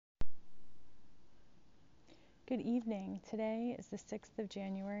Good evening. Today is the 6th of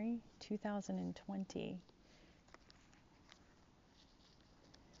January, 2020.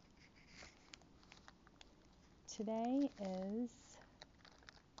 Today is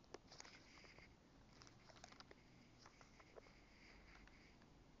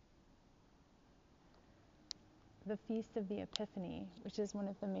the Feast of the Epiphany, which is one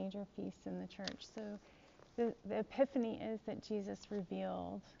of the major feasts in the church. So the Epiphany is that Jesus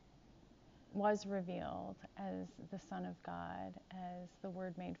was revealed as the Son of God, as the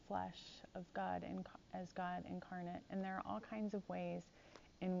Word made flesh of God, as God incarnate. And there are all kinds of ways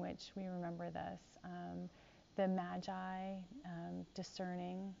in which we remember this. The Magi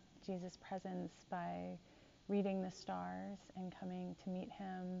discerning Jesus' presence by reading the stars and coming to meet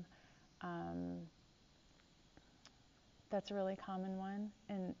him. That's a really common one.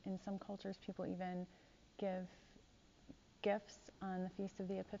 And in some cultures, people even give gifts on the Feast of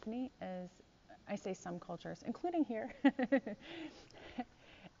the Epiphany, as I say some cultures, including here,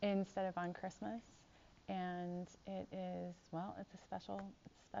 instead of on Christmas. And it is, well, it's a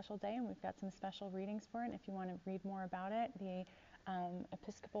special day, and we've got some special readings for it. And if you want to read more about it, the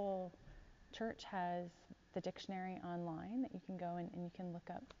Episcopal Church has the dictionary online that you can go and you can look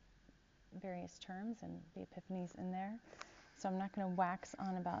up various terms, and the Epiphany's in there. So I'm not going to wax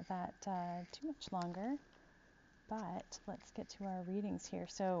on about that too much longer. But let's get to our readings here.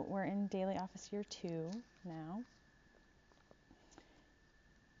 So we're in Daily Office Year 2 now.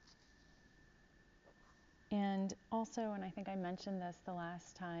 And also, and I think I mentioned this the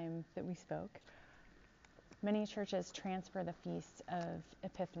last time that we spoke, many churches transfer the Feast of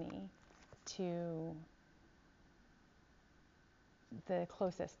Epiphany to the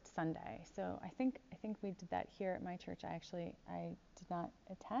closest Sunday. So I think we did that here at my church. I did not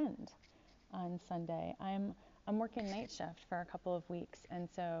attend on Sunday. I'm working night shift for a couple of weeks, and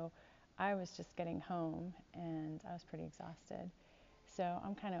so I was just getting home and I was pretty exhausted. So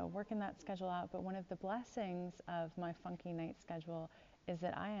I'm kind of working that schedule out, but one of the blessings of my funky night schedule is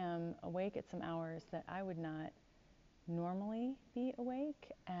that I am awake at some hours that I would not normally be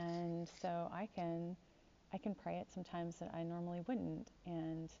awake, and so I can pray at some times that I normally wouldn't,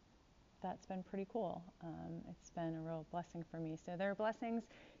 and that's been pretty cool. It's been a real blessing for me. So there are blessings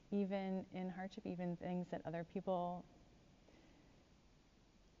even in hardship, even things that other people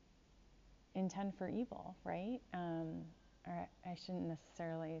intend for evil, right? Or I shouldn't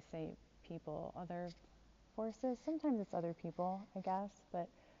necessarily say people, other forces. Sometimes it's other people, I guess, but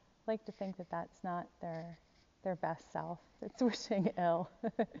I like to think that that's not their best self that's wishing ill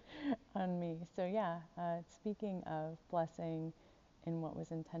on me. So yeah, speaking of blessing in what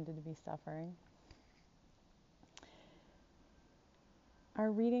was intended to be suffering. Our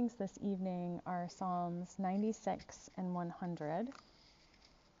readings this evening are Psalms 96 and 100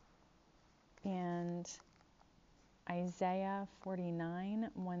 and Isaiah 49,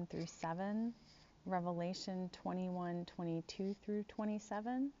 1 through 7, Revelation 21, 22 through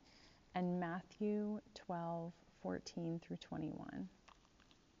 27, and Matthew 12, 14 through 21.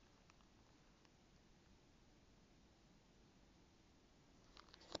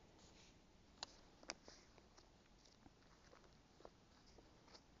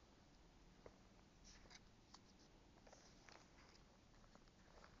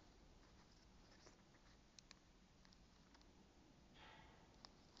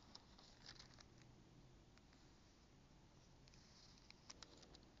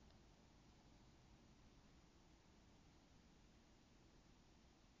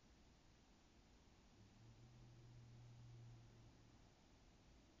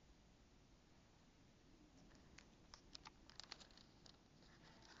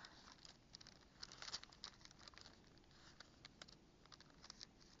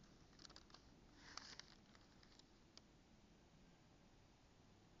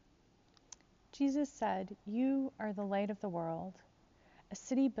 Jesus said, "You are the light of the world. A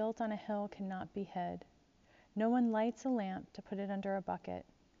city built on a hill cannot be hid. No one lights a lamp to put it under a bucket,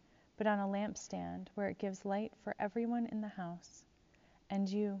 but on a lampstand where it gives light for everyone in the house. And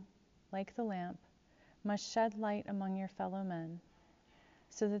you, like the lamp, must shed light among your fellow men,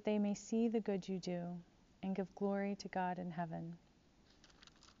 so that they may see the good you do and give glory to God in heaven."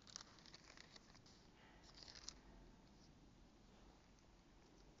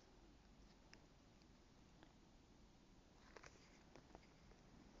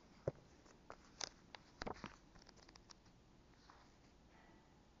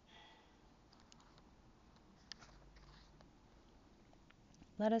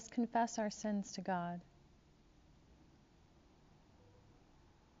 Let us confess our sins to God.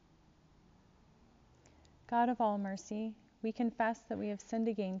 God of all mercy, we confess that we have sinned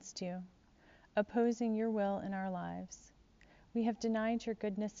against you. opposing your will in our lives. We have denied your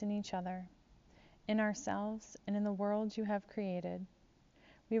goodness in each other, in ourselves, and in the world you have created.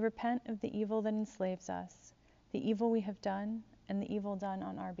 We repent of the evil that enslaves us, the evil we have done, and the evil done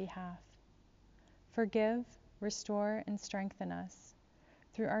on our behalf. Forgive, restore, and strengthen us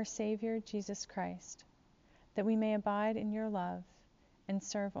through our Savior, Jesus Christ, that we may abide in your love and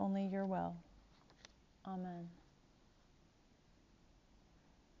serve only your will. Amen.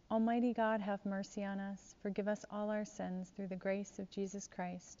 Almighty God, have mercy on us, forgive us all our sins through the grace of Jesus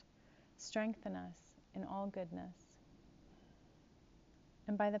Christ. Strengthen us in all goodness,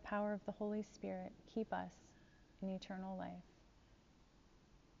 and by the power of the Holy Spirit, keep us in eternal life.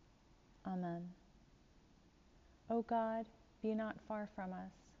 Amen. O God, be not far from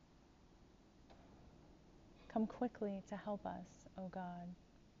us. Come quickly to help us, O God.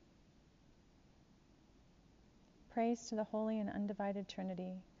 Praise to the Holy and Undivided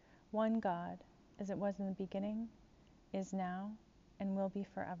Trinity, one God, as it was in the beginning, is now, and will be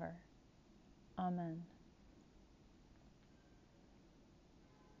forever. Amen.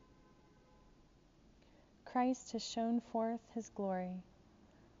 Christ has shown forth his glory.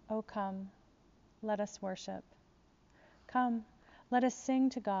 O come, let us worship. Come, let us sing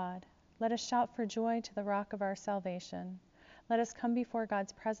to God. Let us shout for joy to the rock of our salvation. Let us come before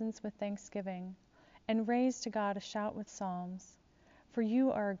God's presence with thanksgiving, and raise to God a shout with psalms. For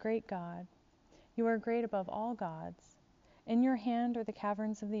you are a great God. You are great above all gods. In your hand are the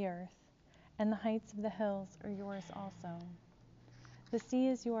caverns of the earth, and the heights of the hills are yours also. The sea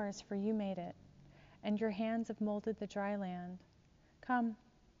is yours, for you made it, and your hands have molded the dry land. Come,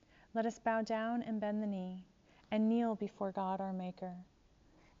 let us bow down and bend the knee, and kneel before God our Maker.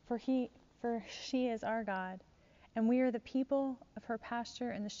 For she is our God, and we are the people of her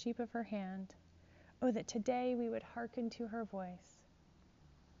pasture and the sheep of her hand. Oh, that today we would hearken to her voice.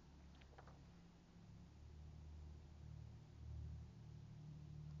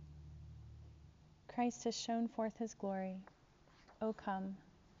 Christ has shown forth his glory. O come,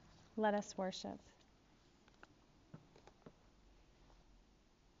 let us worship.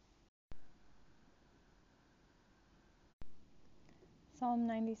 Psalm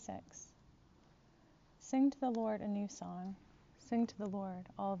 96. Sing to the Lord a new song. Sing to the Lord,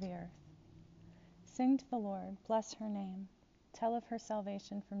 all the earth. Sing to the Lord, bless her name. Tell of her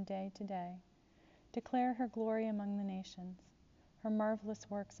salvation from day to day. Declare her glory among the nations, her marvelous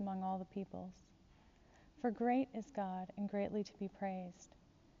works among all the peoples. For great is God, and greatly to be praised.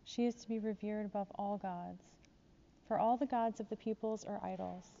 She is to be revered above all gods. For all the gods of the peoples are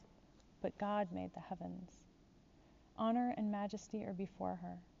idols, but God made the heavens. Honor and majesty are before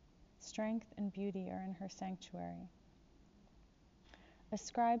her. Strength and beauty are in her sanctuary.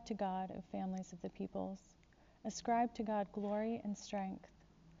 Ascribe to God, O families of the peoples. Ascribe to God glory and strength.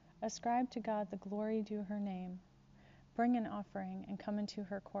 Ascribe to God the glory due her name. Bring an offering and come into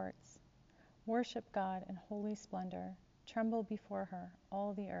her courts. Worship God in holy splendor. Tremble before her,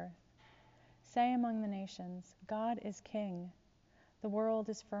 all the earth. Say among the nations, God is king. The world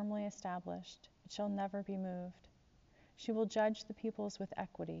is firmly established. It shall never be moved. She will judge the peoples with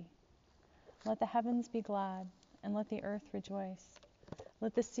equity. Let the heavens be glad, and let the earth rejoice.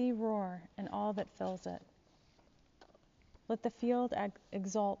 Let the sea roar, and all that fills it. Let the field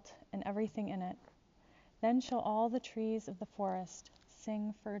exult, and everything in it. Then shall all the trees of the forest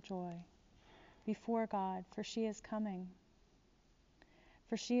sing for joy before God, for she is coming.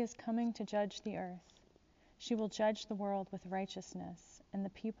 For she is coming to judge the earth. She will judge the world with righteousness, and the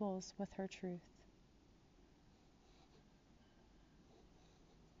peoples with her truth.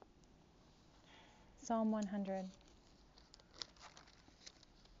 Psalm 100.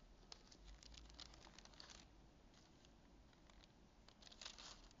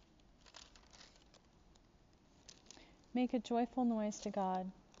 Make a joyful noise to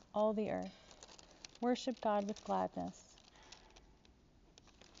God, all the earth. Worship God with gladness.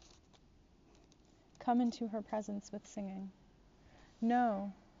 Come into her presence with singing.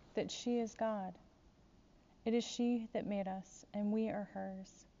 Know that she is God. It is she that made us, and we are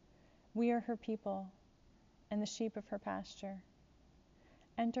hers. We are her people, and the sheep of her pasture.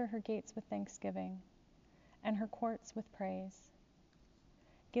 Enter her gates with thanksgiving, and her courts with praise.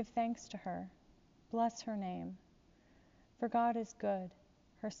 Give thanks to her. Bless her name. For God is good.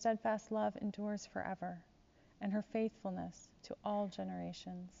 Her steadfast love endures forever, and her faithfulness to all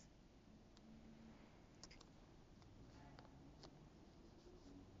generations.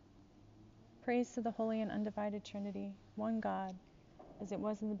 Praise to the Holy and Undivided Trinity, one God, as it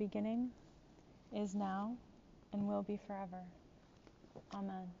was in the beginning, is now, and will be forever.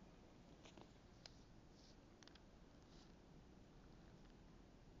 Amen.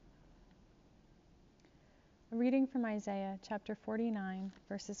 A reading from Isaiah chapter 49,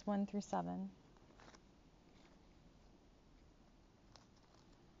 verses 1 through 7.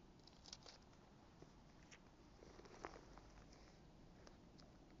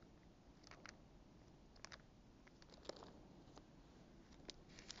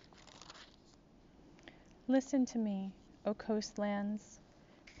 Listen to me, O coastlands.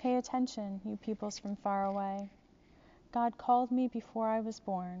 Pay attention, you peoples from far away. God called me before I was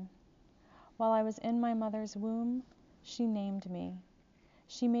born. While I was in my mother's womb, she named me.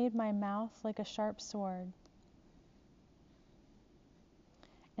 She made my mouth like a sharp sword.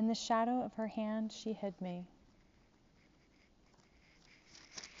 In the shadow of her hand, she hid me.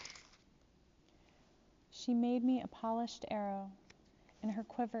 She made me a polished arrow. In her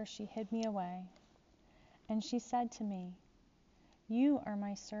quiver, she hid me away. And she said to me, You are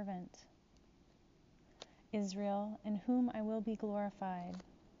my servant, Israel, in whom I will be glorified.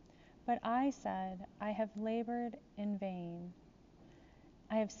 But I said, I have labored in vain.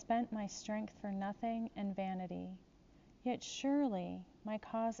 I have spent my strength for nothing and vanity. Yet surely my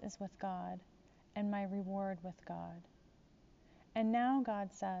cause is with God, and my reward with God. And now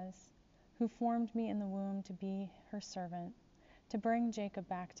God says, who formed me in the womb to be her servant, to bring Jacob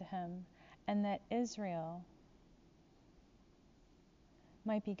back to him, and that Israel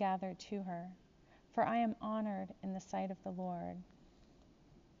might be gathered to her. For I am honored in the sight of the Lord,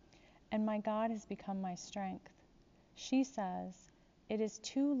 and my God has become my strength. She says, It is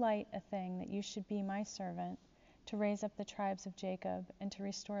too light a thing that you should be my servant, to raise up the tribes of Jacob and to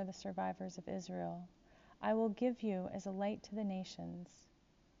restore the survivors of Israel. I will give you as a light to the nations,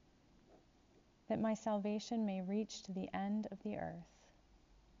 that my salvation may reach to the end of the earth.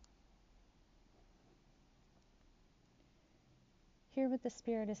 Hear what the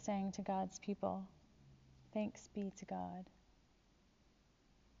Spirit is saying to God's people. Thanks be to God.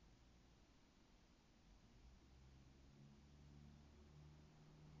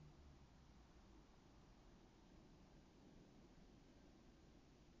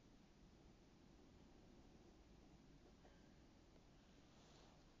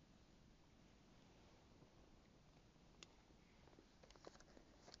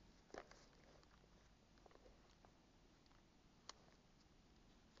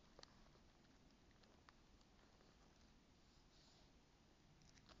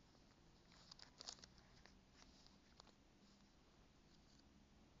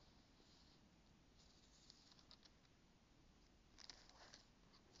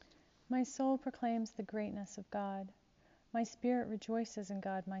 My soul proclaims the greatness of God. My spirit rejoices in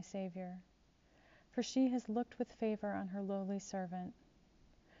God my Savior. For she has looked with favor on her lowly servant.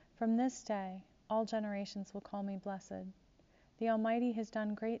 From this day, all generations will call me blessed. The Almighty has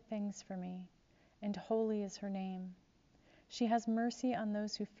done great things for me, and holy is her name. She has mercy on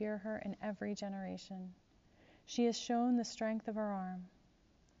those who fear her in every generation. She has shown the strength of her arm.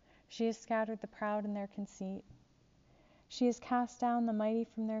 She has scattered the proud in their conceit. She has cast down the mighty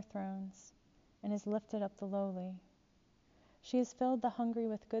from their thrones, and has lifted up the lowly. She has filled the hungry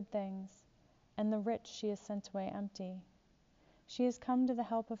with good things, and the rich she has sent away empty. She has come to the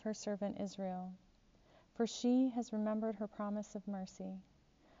help of her servant Israel, for she has remembered her promise of mercy,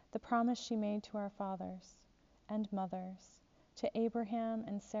 the promise she made to our fathers and mothers, to Abraham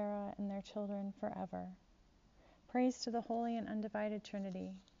and Sarah and their children forever. Praise to the Holy and Undivided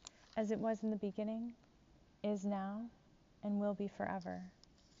Trinity, as it was in the beginning, is now, and will be forever.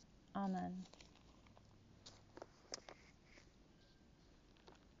 Amen.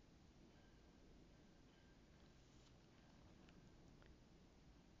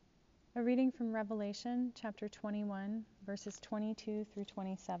 A reading from Revelation chapter 21, verses 22 through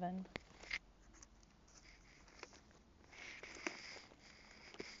 27.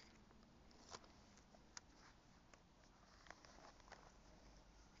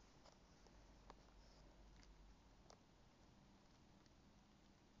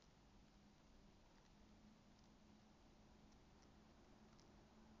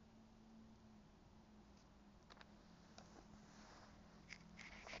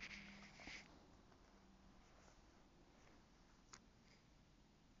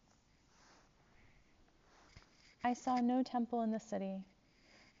 I saw no temple in the city,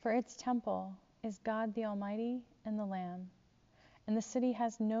 for its temple is God the Almighty and the Lamb. And the city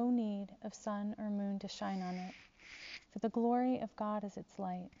has no need of sun or moon to shine on it, for the glory of God is its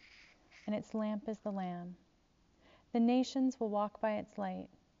light, and its lamp is the Lamb. The nations will walk by its light,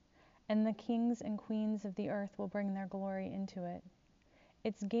 and the kings and queens of the earth will bring their glory into it.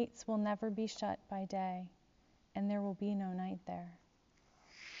 Its gates will never be shut by day, and there will be no night there.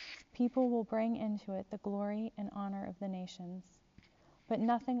 People will bring into it the glory and honor of the nations, but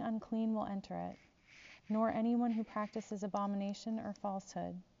nothing unclean will enter it. nor anyone who practices abomination or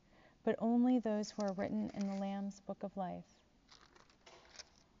falsehood, but only those who are written in the Lamb's book of life.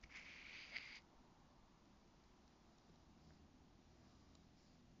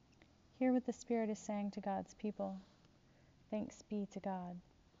 Hear what the Spirit is saying to God's people. Thanks be to God.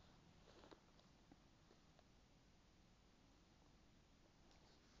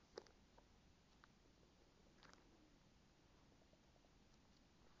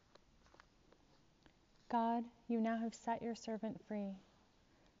 God, you now have set your servant free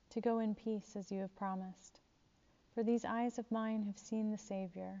to go in peace as you have promised. For these eyes of mine have seen the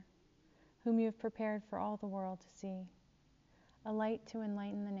Savior, whom you have prepared for all the world to see, a light to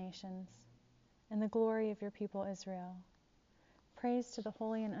enlighten the nations, and the glory of your people Israel. Praise to the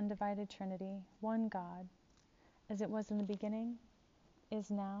holy and undivided Trinity, one God, as it was in the beginning,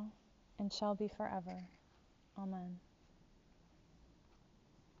 is now, and shall be forever. Amen.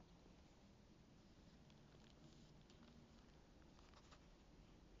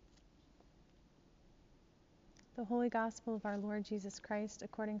 The Holy Gospel of our Lord Jesus Christ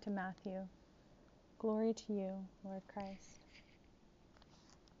according to Matthew. Glory to you, Lord Christ.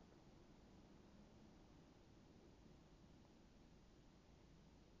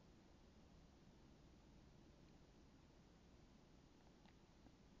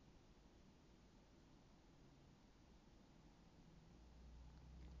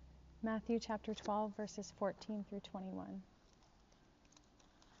 Matthew chapter 12, verses 14 through 21.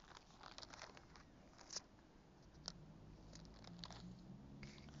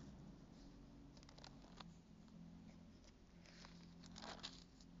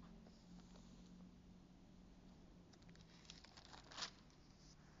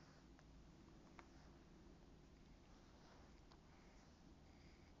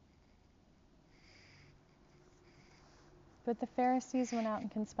 But the Pharisees went out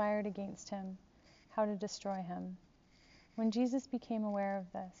and conspired against him, how to destroy him. When Jesus became aware of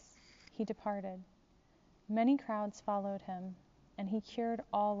this, he departed. Many crowds followed him, and he cured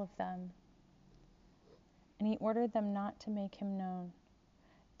all of them. And he ordered them not to make him known.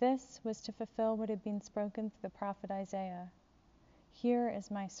 This was to fulfill what had been spoken through the prophet Isaiah. Here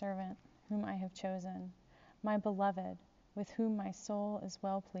is my servant, whom I have chosen, my beloved, with whom my soul is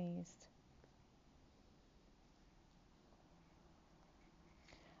well pleased.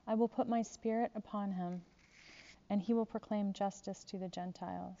 I will put my Spirit upon him, and he will proclaim justice to the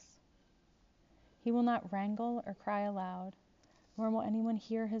Gentiles. He will not wrangle or cry aloud, nor will anyone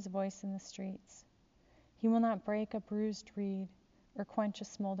hear his voice in the streets. He will not break a bruised reed or quench a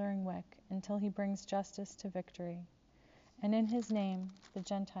smoldering wick until he brings justice to victory. And in his name the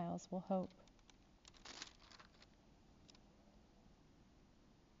Gentiles will hope.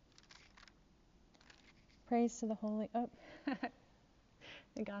 Praise to the Holy...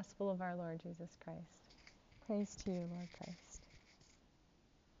 the Gospel of our Lord Jesus Christ. Praise to you, Lord Christ.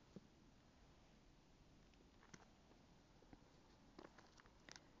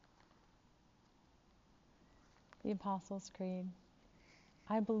 The Apostles' Creed.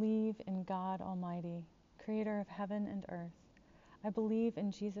 I believe in God Almighty, creator of heaven and earth. I believe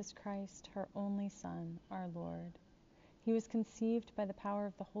in Jesus Christ, her only Son, our Lord. He was conceived by the power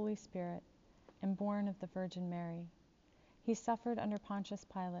of the Holy Spirit and born of the Virgin Mary. He suffered under Pontius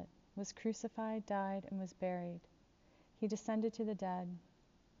Pilate, was crucified, died, and was buried. He descended to the dead.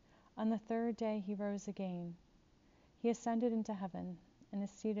 On the third day he rose again. He ascended into heaven and is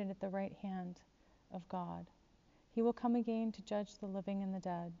seated at the right hand of God. He will come again to judge the living and the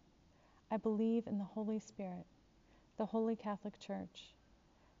dead. I believe in the Holy Spirit, the Holy Catholic Church,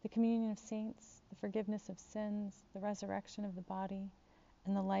 the communion of saints, the forgiveness of sins, the resurrection of the body,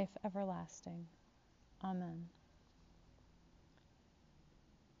 and the life everlasting. Amen.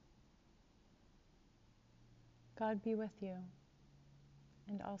 God be with you,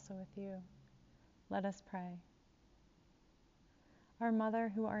 and also with you. Let us pray. Our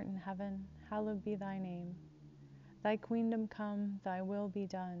Mother, who art in heaven, hallowed be thy name. Thy kingdom come, thy will be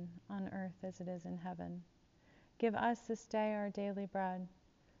done, on earth as it is in heaven. Give us this day our daily bread,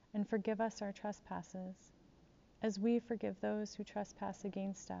 and forgive us our trespasses, as we forgive those who trespass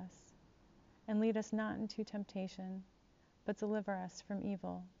against us. And lead us not into temptation, but deliver us from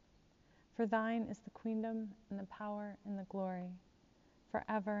evil. For thine is the kingdom, and the power, and the glory,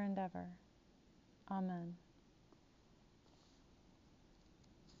 forever and ever. Amen.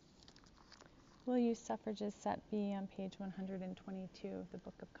 We'll use suffrages set B on page 122 of the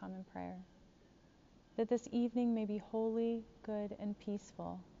Book of Common Prayer. That this evening may be holy, good, and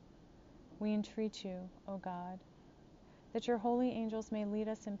peaceful, we entreat you, O God. That your holy angels may lead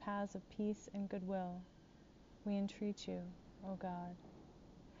us in paths of peace and goodwill, we entreat you, O God.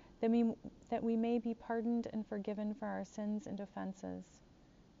 that we may be pardoned and forgiven for our sins and offenses.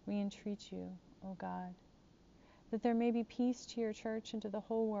 We entreat you, O God. That there may be peace to your church and to the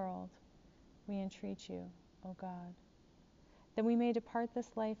whole world. We entreat you, O God. That we may depart this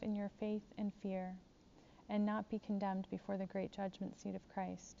life in your faith and fear, and not be condemned before the great judgment seat of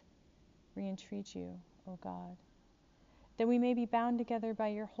Christ. We entreat you, O God. That we may be bound together by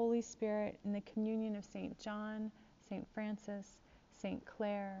your Holy Spirit in the communion of St. John, St. Francis, St.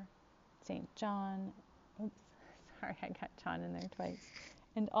 Clare, St. John, I got John in there twice,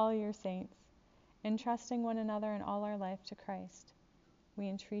 and all your saints, entrusting one another and all our life to Christ. We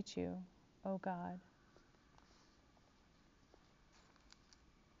entreat you, O God.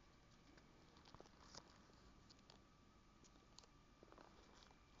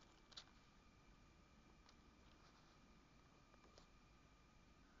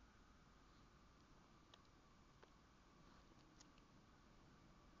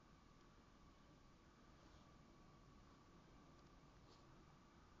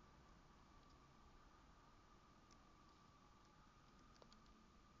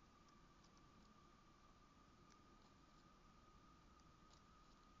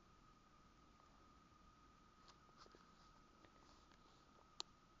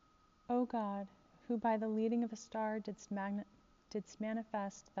 O God, who by the leading of a star didst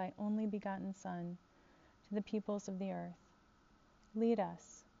manifest thy only begotten Son to the peoples of the earth, lead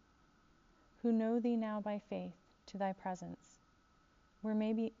us, who know thee now by faith, to thy presence, where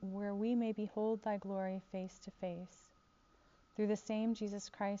we may behold thy glory face to face, through the same Jesus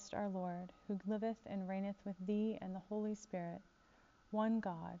Christ our Lord, who liveth and reigneth with thee and the Holy Spirit, one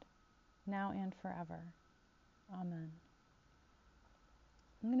God, now and forever. Amen.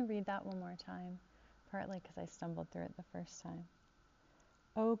 I'm going to read that one more time, partly because I stumbled through it the first time.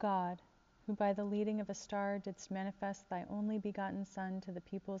 O God, who by the leading of a star didst manifest thy only begotten Son to the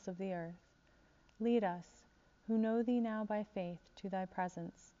peoples of the earth, lead us, who know thee now by faith, to thy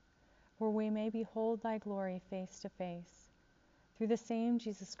presence, where we may behold thy glory face to face, through the same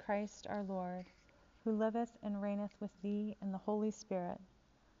Jesus Christ our Lord, who liveth and reigneth with thee and the Holy Spirit,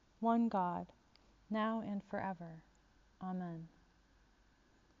 one God, now and forever. Amen.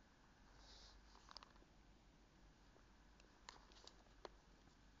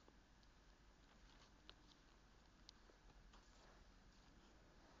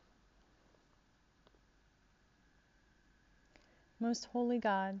 Most holy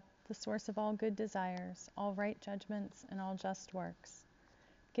God, the source of all good desires, all right judgments, and all just works,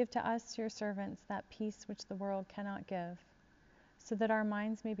 give to us, your servants, that peace which the world cannot give, so that our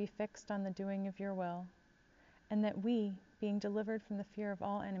minds may be fixed on the doing of your will, and that we, being delivered from the fear of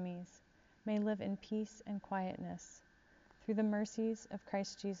all enemies, may live in peace and quietness, through the mercies of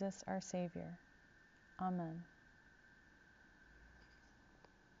Christ Jesus our Savior. Amen.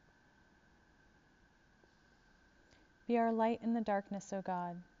 Be our light in the darkness, O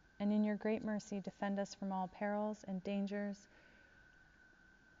God, and in your great mercy defend us from all perils and dangers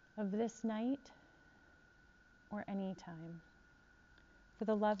of this night or any time. For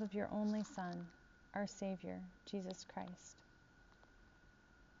the love of your only Son, our Savior, Jesus Christ.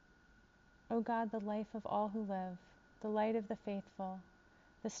 O God, the life of all who live, the light of the faithful,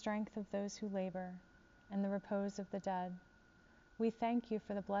 the strength of those who labor, and the repose of the dead, we thank you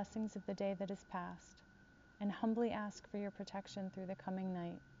for the blessings of the day that is past, and humbly ask for your protection through the coming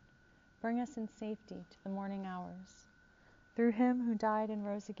night. Bring us in safety to the morning hours. Through him who died and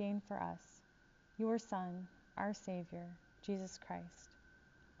rose again for us, your Son, our Savior, Jesus Christ.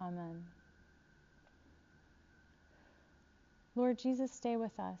 Amen. Lord Jesus, stay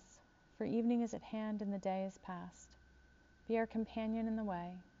with us, for evening is at hand and the day is past. Be our companion in the way,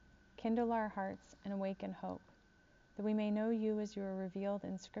 kindle our hearts and awaken hope, that we may know you as you are revealed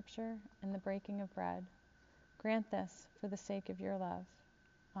in Scripture and the breaking of bread. Grant this for the sake of your love.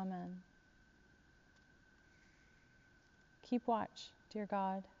 Amen. Keep watch, dear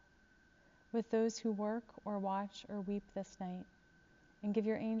God, with those who work or watch or weep this night, and give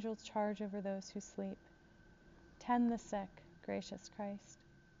your angels charge over those who sleep. Tend the sick, gracious Christ.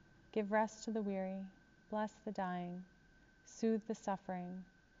 Give rest to the weary, bless the dying, soothe the suffering,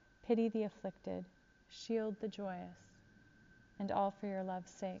 pity the afflicted, shield the joyous, and all for your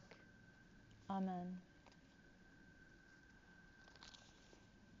love's sake. Amen.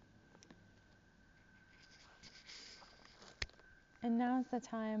 And now's the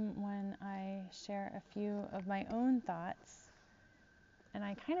time when I share a few of my own thoughts. And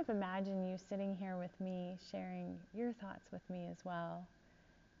I kind of imagine you sitting here with me, sharing your thoughts with me as well.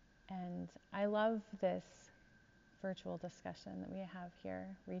 And I love this virtual discussion that we have here,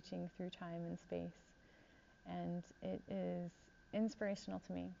 reaching through time and space. And it is inspirational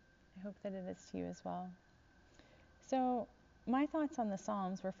to me. I hope that it is to you as well. So, my thoughts on the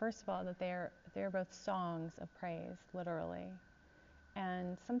Psalms were, first of all, that they're both songs of praise, literally.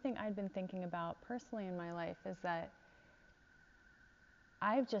 And something I'd been thinking about personally in my life is that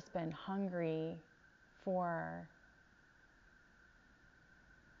I've just been hungry for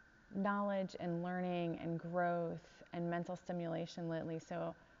knowledge and learning and growth and mental stimulation lately.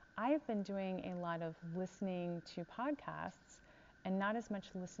 So I've been doing a lot of listening to podcasts and not as much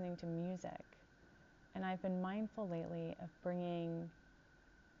listening to music. And I've been mindful lately of bringing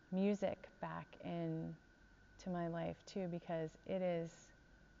music back in to my life too, because it is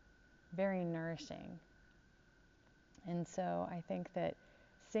very nourishing. And so I think that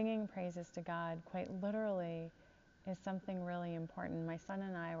singing praises to God quite literally is something really important. My son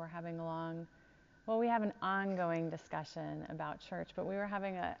and I were having we have an ongoing discussion about church, but we were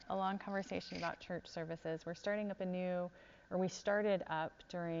having a long conversation about church services. We started up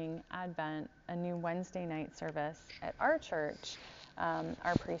during Advent a new Wednesday night service at our church,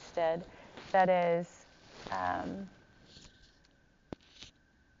 our priest did, that is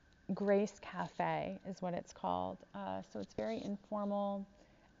Grace Cafe is what it's called. So it's very informal,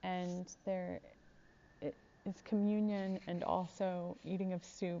 and there is communion and also eating of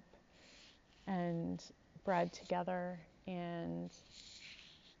soup and bread together. And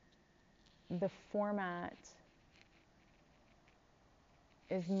the format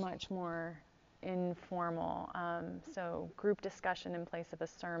is much more informal. So group discussion in place of a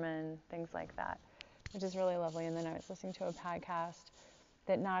sermon, things like that, which is really lovely. And then I was listening to a podcast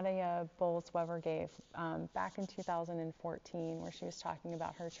that Nadia Bowles-Weber gave back in 2014, where she was talking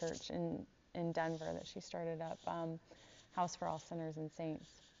about her church in Denver that she started up, House for All Sinners and Saints.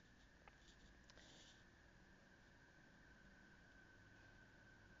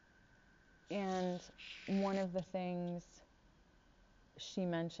 And one of the things she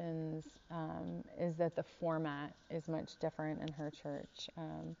mentions is that the format is much different in her church.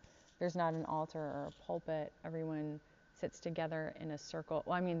 There's not an altar or a pulpit. Everyone sits together in a circle.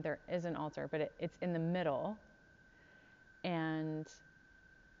 Well, I mean, there is an altar, but it's in the middle, and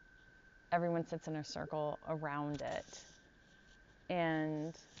everyone sits in a circle around it.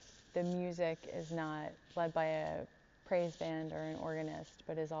 And the music is not led by a praise band or an organist,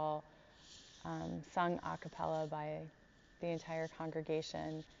 but is all sung a cappella by the entire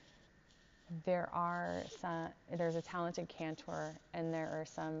congregation. There's a talented cantor, and there are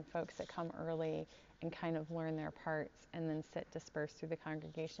some folks that come early and kind of learn their parts and then sit dispersed through the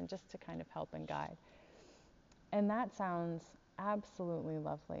congregation just to kind of help and guide. And that sounds absolutely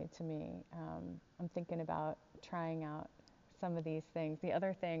lovely to me. I'm thinking about trying out some of these things. The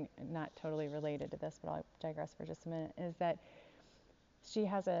other thing, not totally related to this, but I'll digress for just a minute, is that she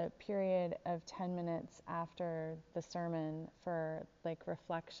has a period of 10 minutes after the sermon for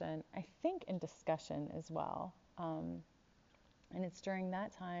reflection, I think, and discussion as well. And it's during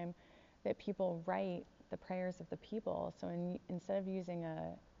that time that people write the prayers of the people. So instead of using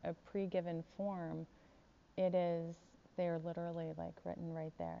a pre-given form, they're literally written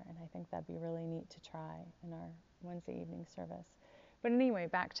right there. And I think that'd be really neat to try in our Wednesday evening service. But anyway,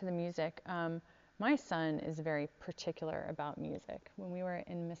 back to the music. My son is very particular about music. When we were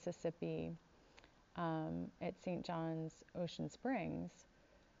in Mississippi at St. John's Ocean Springs,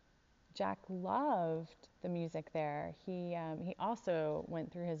 Jack loved the music there. He also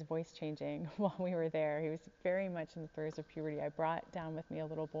went through his voice changing while we were there. He was very much in the throes of puberty. I brought down with me a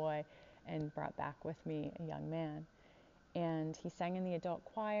little boy and brought back with me a young man. And he sang in the adult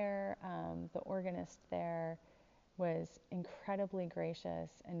choir. The organist there was incredibly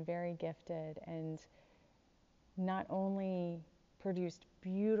gracious and very gifted, and not only produced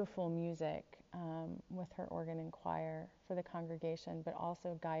beautiful music with her organ and choir for the congregation, but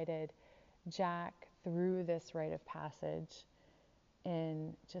also guided Jack through this rite of passage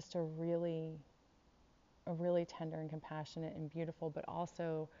in just a really tender and compassionate and beautiful, but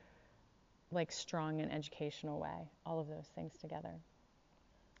also strong and educational way, all of those things together.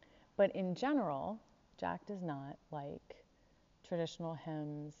 But in general, Jack does not like traditional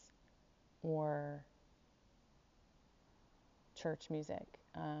hymns or church music.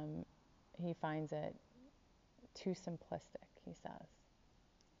 He finds it too simplistic, he says.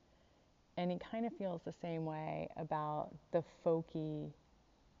 And he kind of feels the same way about the folky,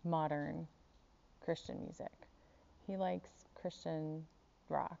 modern Christian music. He likes Christian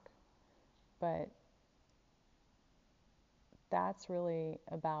rock, but that's really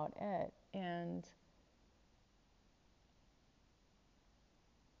about it. And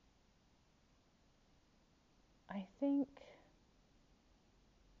I think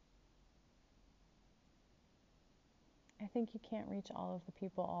I think you can't reach all of the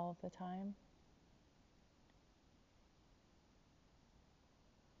people all of the time.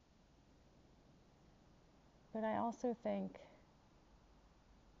 But I also think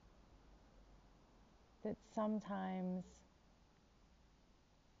that sometimes,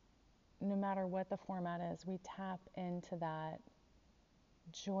 no matter what the format is, we tap into that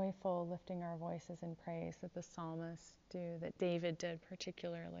joyful lifting our voices in praise that the psalmists do, that David did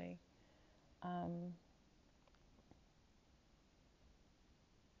particularly. And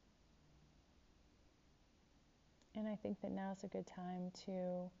I think that now's a good time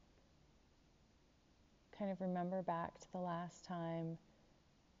to kind of remember back to the last time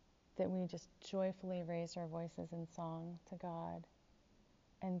that we just joyfully raised our voices in song to God,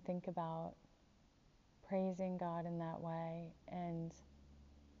 and think about praising God in that way, and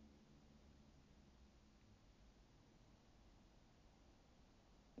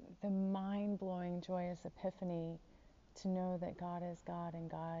the mind-blowing, joyous epiphany to know that God is God, and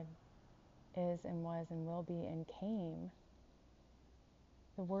God is and was and will be and came.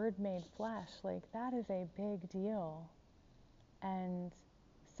 The Word made flesh, like that is a big deal. And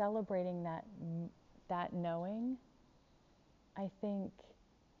celebrating that knowing, I think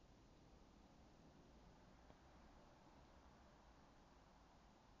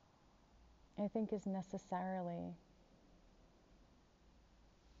is necessarily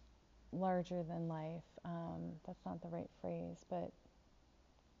larger than life. That's not the right phrase, but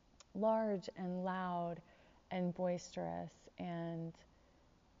large and loud and boisterous and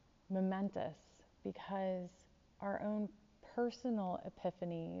momentous, because our own personal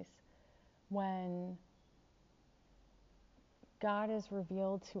epiphanies, when God is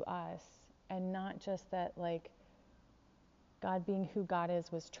revealed to us, and not just that like God being who God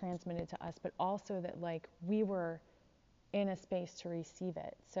is was transmitted to us, but also that like we were in a space to receive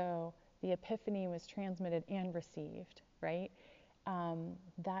it. So the epiphany was transmitted and received, right?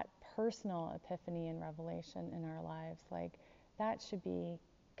 That personal epiphany and revelation in our lives, like that should be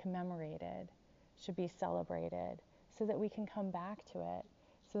commemorated, should be celebrated, so that we can come back to it,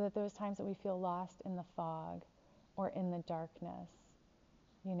 so that those times that we feel lost in the fog or in the darkness,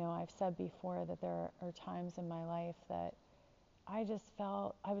 I've said before that there are times in my life that I just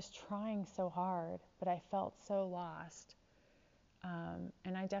felt I was trying so hard, but I felt so lost.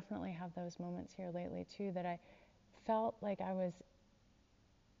 And I definitely have those moments here lately too, that I felt like I was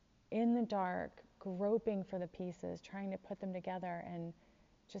in the dark, groping for the pieces, trying to put them together, and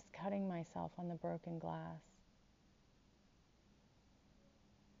just cutting myself on the broken glass.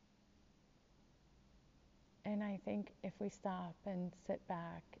 And I think if we stop and sit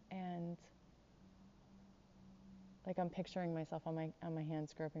back, and like I'm picturing myself on my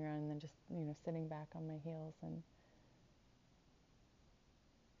hands groping around, and then just sitting back on my heels,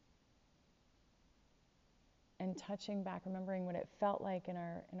 and touching back, remembering what it felt like in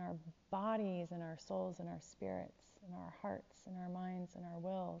our bodies, in our souls, in our spirits, in our hearts, in our minds, in our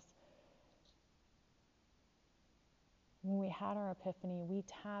wills. When we had our epiphany, we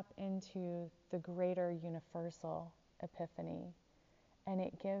tap into the greater universal epiphany, and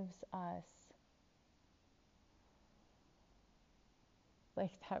it gives us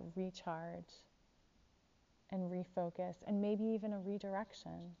like that recharge and refocus, and maybe even a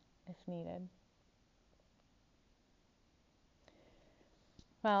redirection if needed.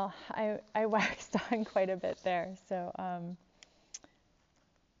 Well, I waxed on quite a bit there, so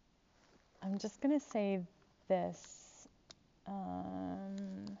I'm just going to say this.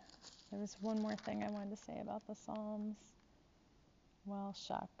 There was one more thing I wanted to say about the Psalms. Well,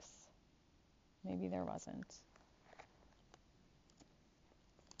 shucks. Maybe there wasn't.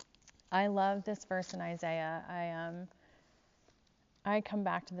 I love this verse in Isaiah. I come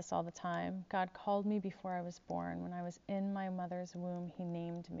back to this all the time. God called me before I was born. When I was in my mother's womb, He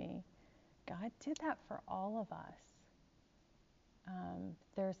named me. God did that for all of us.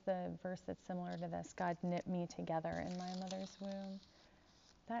 There's the verse that's similar to this. God knit me together in my mother's womb.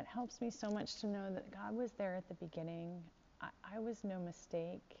 That helps me so much to know that God was there at the beginning. I was no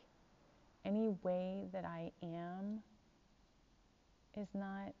mistake. Any way that I am is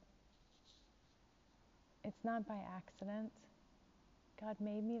not, it's not by accident. God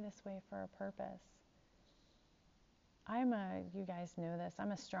made me this way for a purpose. You guys know this,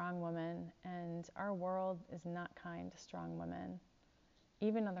 I'm a strong woman, and our world is not kind to strong women.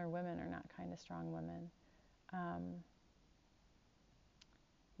 Even other women are not kind to strong women.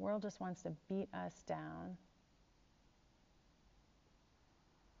 The world just wants to beat us down.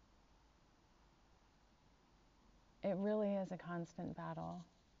 It really is a constant battle.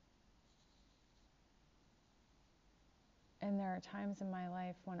 And there are times in my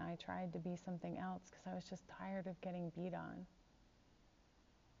life when I tried to be something else because I was just tired of getting beat on.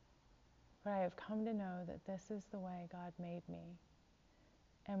 But I have come to know that this is the way God made me.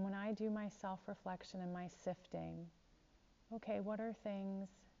 And when I do my self-reflection and my sifting, okay, what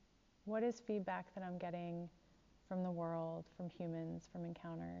is feedback that I'm getting from the world, from humans, from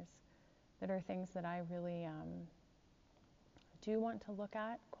encounters, that are things that I really do want to look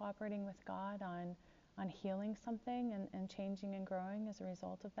at, cooperating with God on healing something and changing and growing as a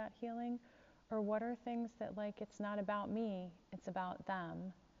result of that healing? Or what are things that, like, it's not about me, it's about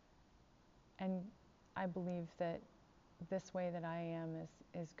them? And I believe that this way that I am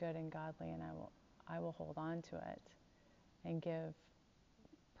is good and godly, and I will hold on to it and give,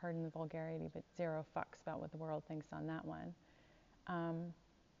 pardon the vulgarity, but zero fucks about what the world thinks on that one.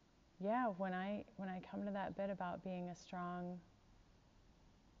 Yeah, when I come to that bit about being a strong,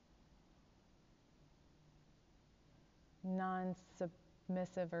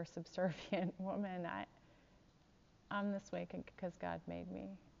 non-submissive or subservient woman, I'm this way because God made me.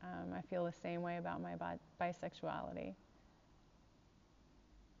 I feel the same way about my bisexuality.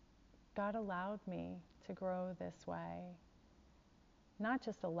 God allowed me to grow this way. Not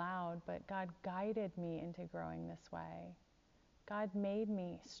just allowed, but God guided me into growing this way. God made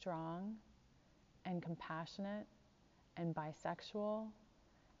me strong and compassionate and bisexual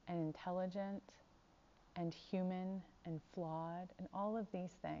and intelligent and human and flawed and all of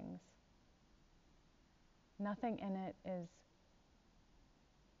these things. Nothing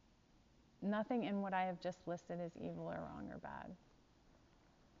in what I have just listed is evil or wrong or bad.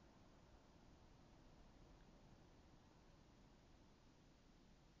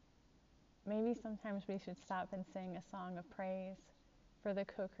 Maybe sometimes we should stop and sing a song of praise for the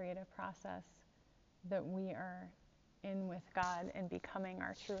co-creative process that we are in with God and becoming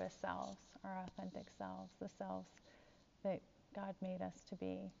our truest selves, our authentic selves, the selves that God made us to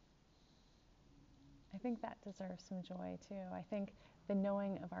be. I think that deserves some joy too. I think the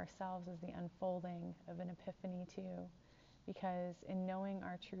knowing of ourselves is the unfolding of an epiphany too, because in knowing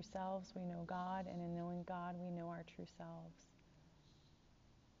our true selves, we know God, and in knowing God, we know our true selves.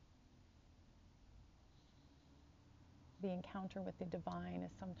 The encounter with the divine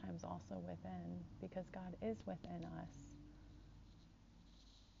is sometimes also within, because God is within us.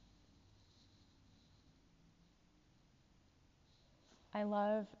 I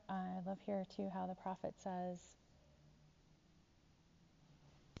love here too how the prophet says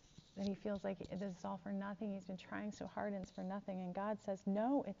that he feels like this is all for nothing. He's been trying so hard and it's for nothing. And God says,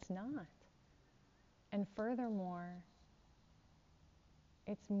 no, it's not. And furthermore,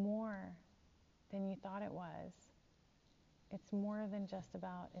 it's more than you thought it was. It's more than just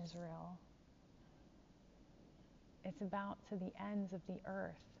about Israel. It's about to the ends of the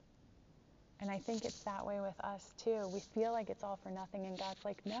earth. And I think it's that way with us too. We feel like it's all for nothing, and God's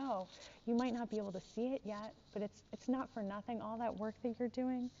like, no, you might not be able to see it yet, but it's not for nothing. All that work that you're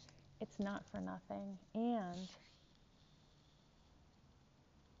doing, it's not for nothing. And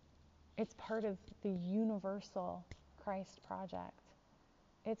it's part of the universal Christ project.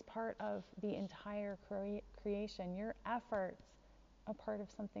 It's part of the entire creation. Your efforts are part of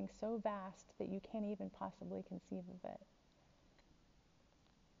something so vast that you can't even possibly conceive of it.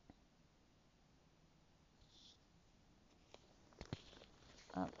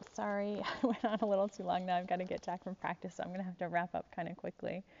 Sorry, I went on a little too long now. I've got to get back from practice, so I'm going to have to wrap up kind of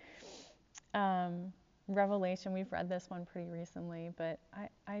quickly. Revelation, we've read this one pretty recently, but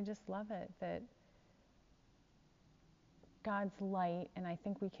I just love it that God's light, and I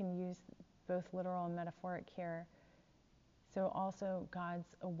think we can use both literal and metaphoric here. So also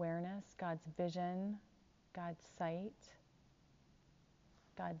God's awareness, God's vision, God's sight,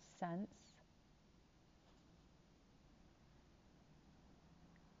 God's sense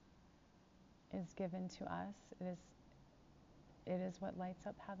is given to us. It is what lights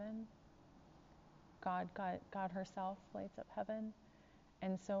up heaven. God herself lights up heaven.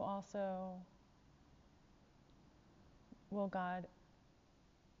 And so also will God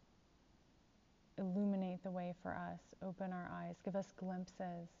illuminate the way for us, open our eyes, give us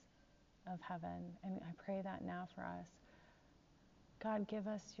glimpses of heaven. And I pray that now for us. God, give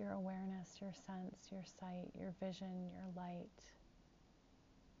us your awareness, your sense, your sight, your vision, your light,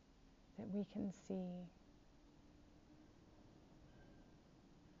 that we can see.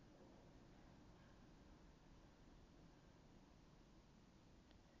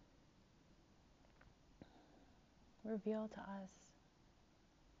 Reveal to us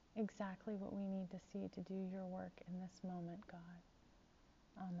exactly what we need to see to do your work in this moment, God.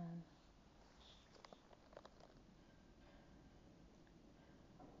 Amen.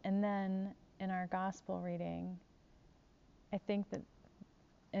 And then in our gospel reading, I think that,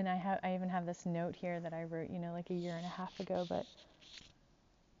 and I even have this note here that I wrote, like a year and a half ago, but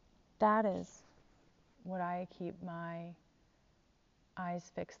that is what I keep my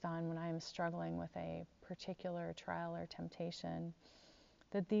eyes fixed on when I'm struggling with a particular trial or temptation,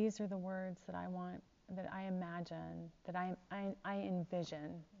 that these are the words that I want, that I imagine, that I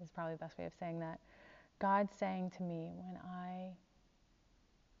envision, is probably the best way of saying that. God saying to me when I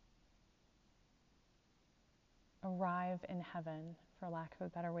arrive in heaven, for lack of a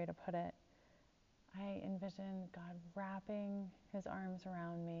better way to put it, I envision God wrapping his arms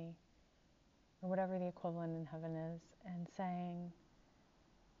around me, or whatever the equivalent in heaven is, and saying,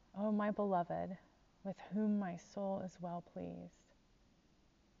 "Oh, my beloved, with whom my soul is well pleased."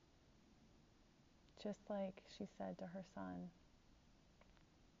 Just like she said to her son,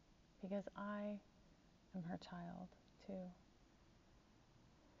 because I am her child too.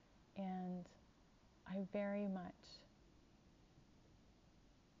 And I very much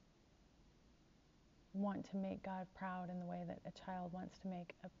want to make God proud in the way that a child wants to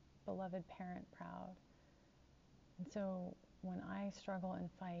make a beloved parent proud. And so when I struggle and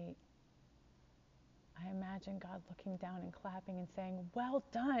fight, I imagine God looking down and clapping and saying, "Well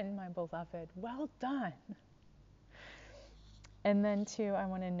done, my beloved, well done." And then too, I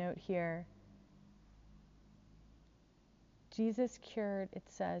want to note here, Jesus cured, it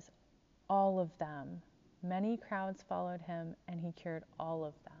says, all of them. Many crowds followed him, and he cured all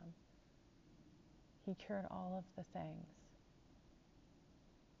of them. He cured all of the things.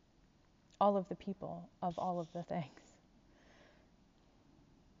 All of the people of all of the things.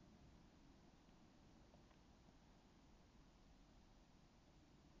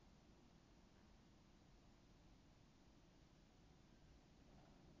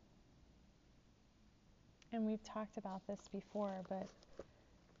 And we've talked about this before, but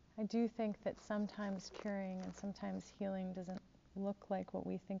I do think that sometimes curing and sometimes healing doesn't look like what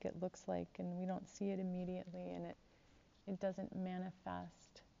we think it looks like, and we don't see it immediately, and it doesn't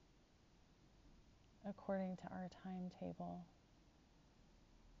manifest according to our timetable.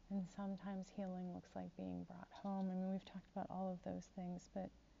 And sometimes healing looks like being brought home. I mean, we've talked about all of those things, but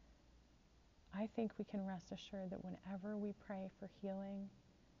I think we can rest assured that whenever we pray for healing,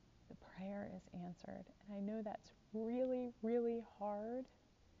 the prayer is answered. And I know that's really, really hard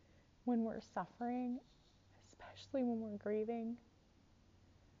when we're suffering, especially when we're grieving.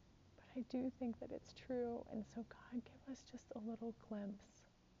 But I do think that it's true. And so, God, give us just a little glimpse.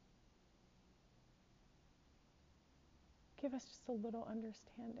 Give us just a little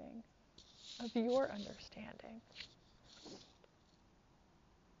understanding of your understanding,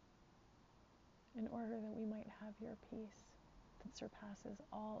 in order that we might have your peace that surpasses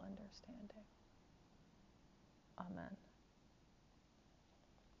all understanding. Amen.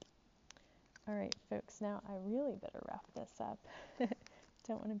 All right, folks, now I really better wrap this up.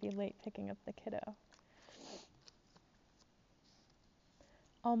 Don't want to be late picking up the kiddo.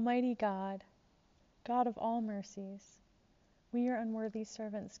 Almighty God, God of all mercies, we, your unworthy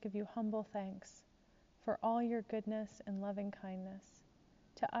servants, give you humble thanks for all your goodness and loving kindness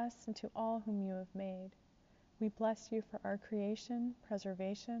to us and to all whom you have made. We bless you for our creation,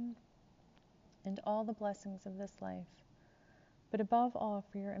 preservation, and all the blessings of this life, but above all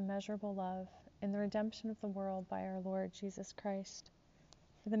for your immeasurable love in the redemption of the world by our Lord Jesus Christ,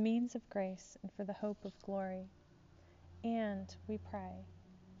 for the means of grace and for the hope of glory. And, we pray,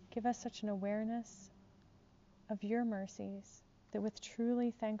 give us such an awareness of your mercies that with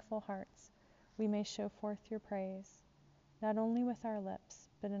truly thankful hearts we may show forth your praise, not only with our lips,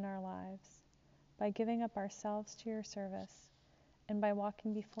 but in our lives, by giving up ourselves to your service, and by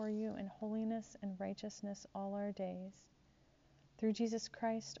walking before you in holiness and righteousness all our days. Through Jesus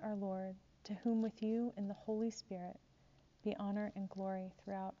Christ our Lord, to whom with you and the Holy Spirit be honor and glory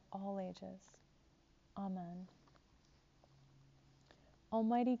throughout all ages. Amen.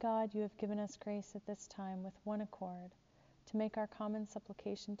 Almighty God, you have given us grace at this time with one accord to make our common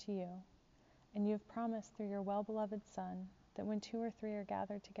supplication to you, and you have promised through your well-beloved Son that when 2 or 3 are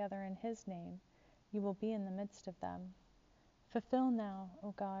gathered together in his name, you will be in the midst of them. Fulfill now,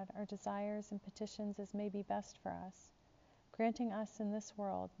 O God, our desires and petitions as may be best for us, granting us in this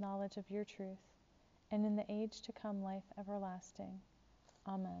world knowledge of your truth, and in the age to come life everlasting.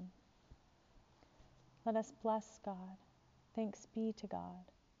 Amen. Let us bless God. Thanks be to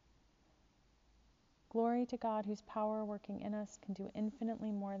God. Glory to God, whose power working in us can do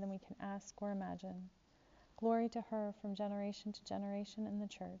infinitely more than we can ask or imagine. Glory to her from generation to generation in the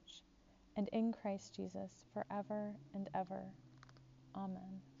Church, and in Christ Jesus forever and ever.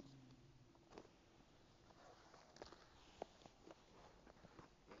 Amen.